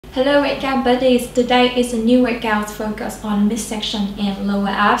Hello workout buddies, today is a new workout focused on midsection and lower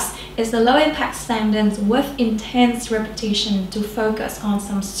abs. It's a low impact sentence with intense repetition to focus on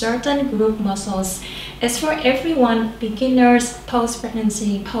some certain group muscles. It's for everyone, beginners,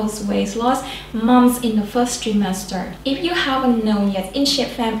 post-pregnancy, post-weight loss, moms in the first trimester. If you haven't known yet, In Shape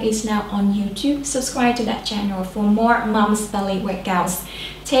Fam is now on YouTube. Subscribe to that channel for more mom's belly workouts.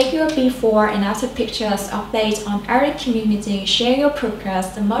 Take your before and after pictures, update on our community, share your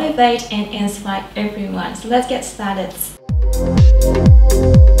progress to motivate and inspire everyone. So let's get started.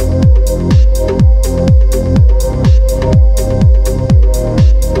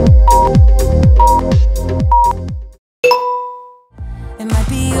 It might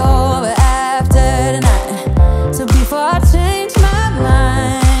be over after tonight, so before I change my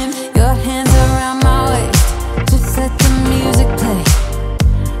mind, your hands around my waist, just let the music play.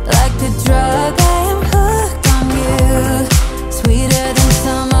 Like a drug, I am hooked on you, sweeter than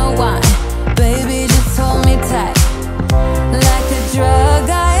summer wine. Baby, just hold me tight. Like a drug.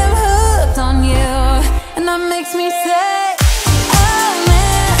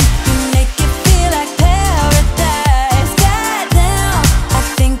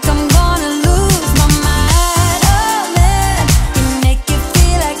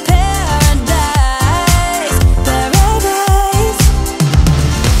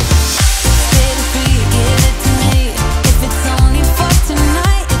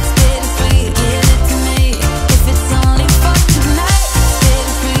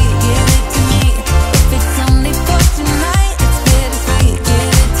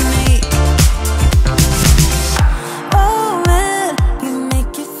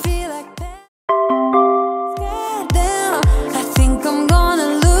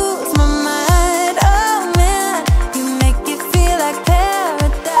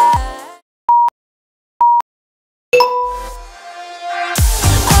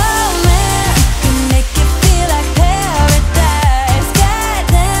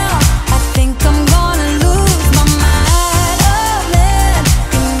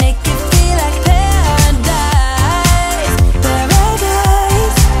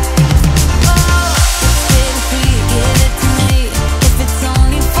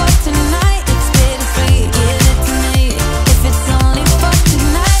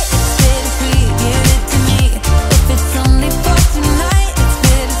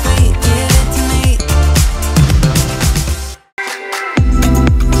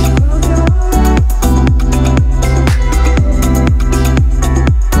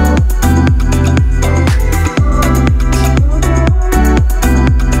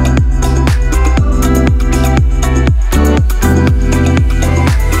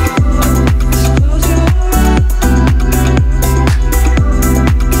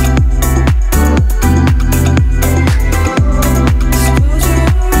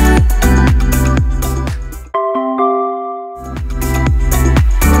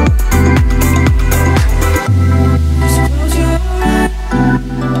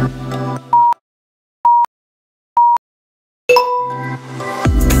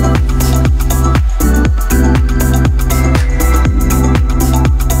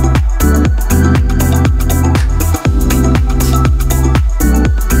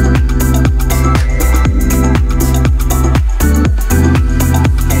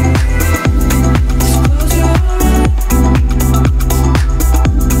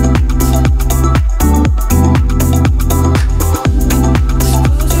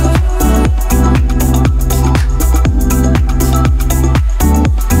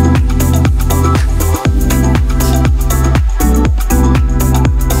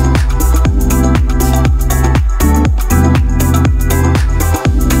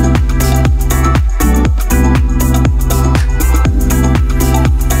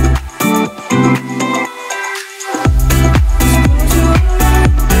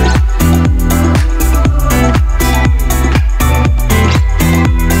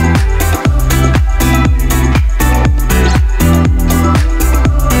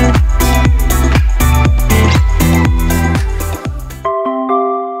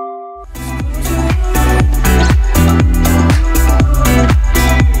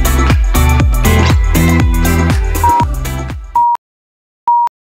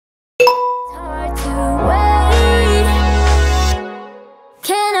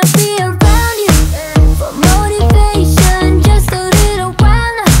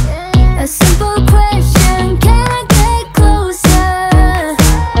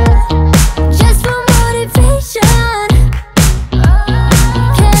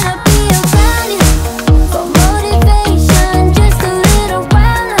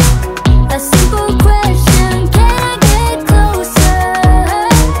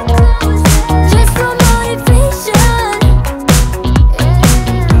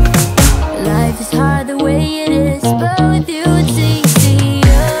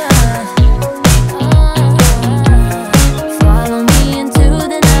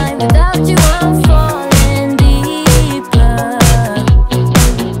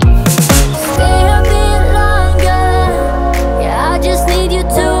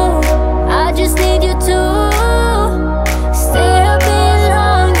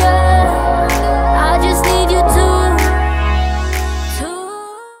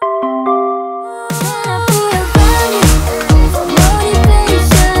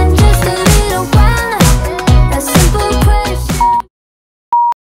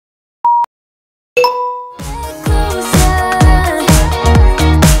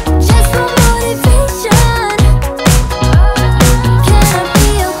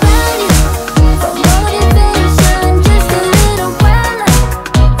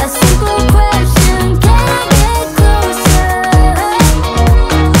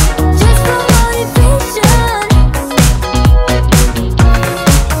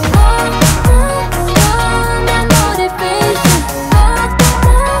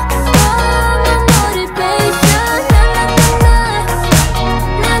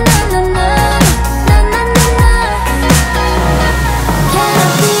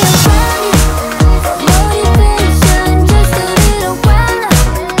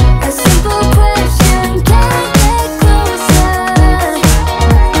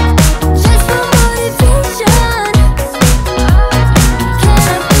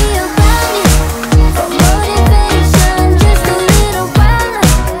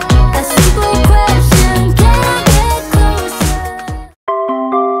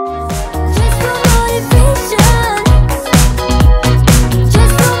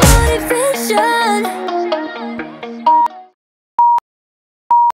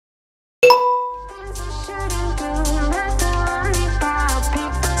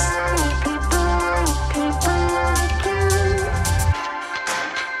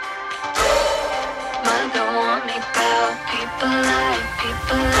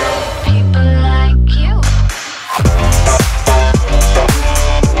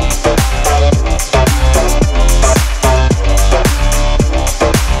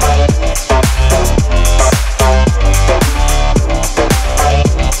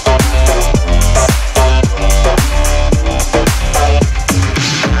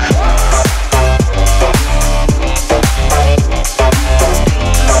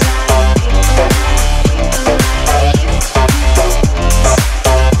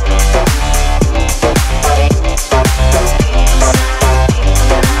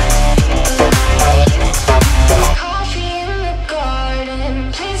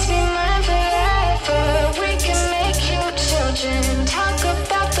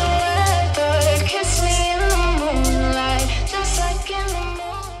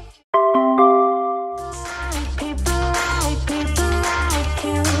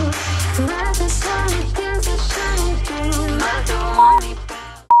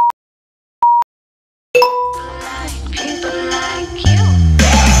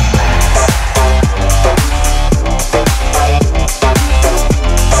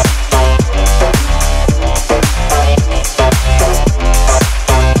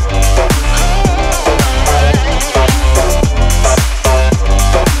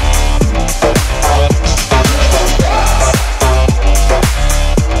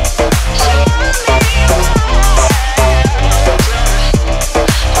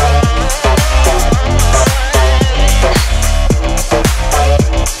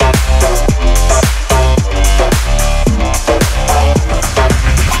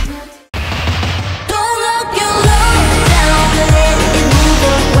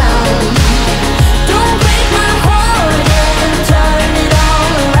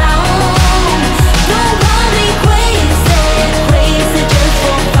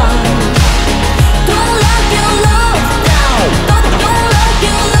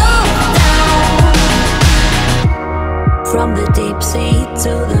 From the deep sea to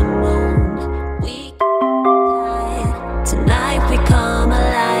the moon, we fly. Tonight we come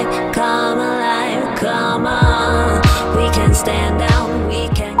alive, come alive, come on. We can stand down, we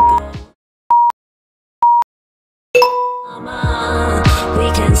can go. Come on.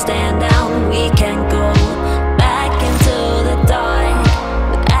 We can stand down, we can go back into the dark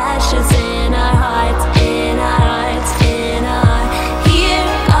with ashes in our hearts, in our hearts, in our hearts. Hear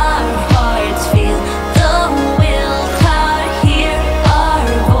our hearts feel the willpower. Hear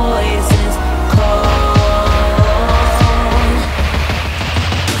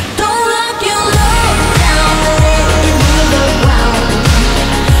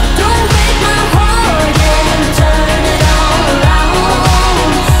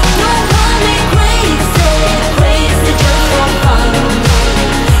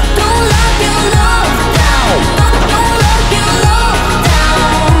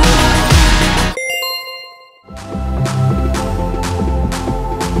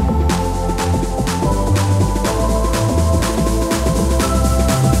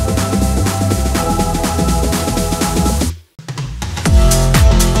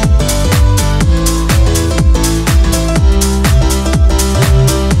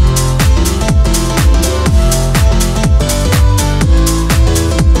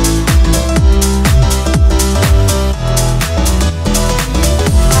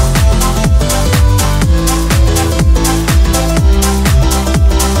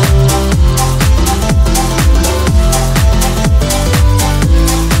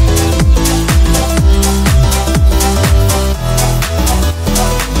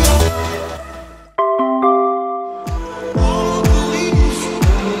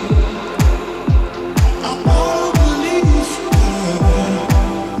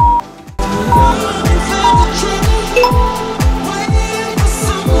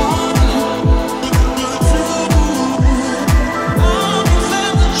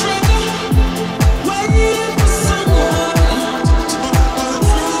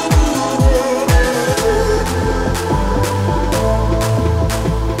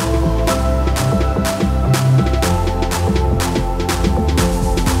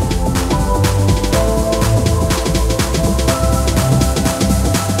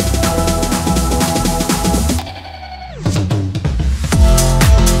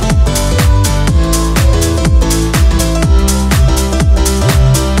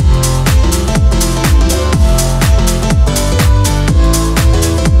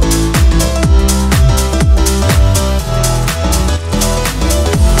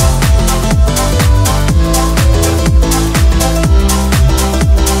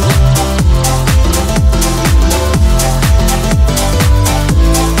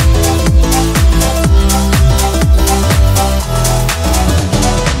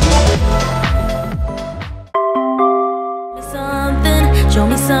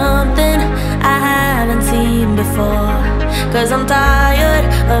 'cause I'm tired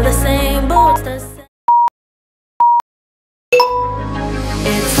of the same boats.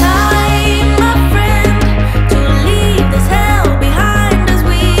 It's time, my friend, to leave this hell behind us.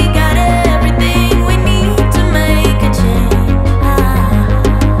 We got everything we need to make a change.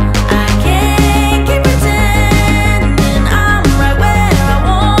 I can't keep pretending I'm right where I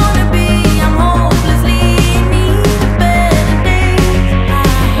wanna be. I'm hopelessly in need of better days.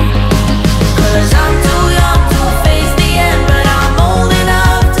 'Cause I'm too young to face the end, but I'm old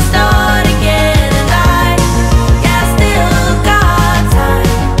enough to start again. And yeah, still got time.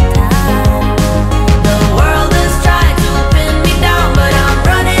 The world has tried to pin me down, but I'm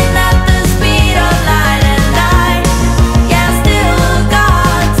running at the speed of light. And yeah, still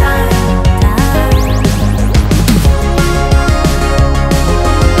got time.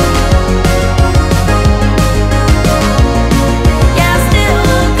 Yeah,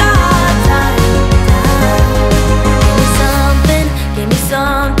 still got time. Give me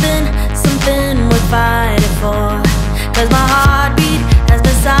something, something worth fighting for. 'Cause my heartbeat has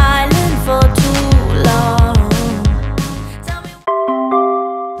been silent for too long. Tell me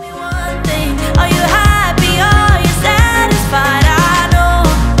one thing, are you happy, are you satisfied? I know,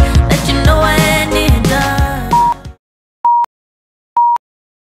 let you know when you're done.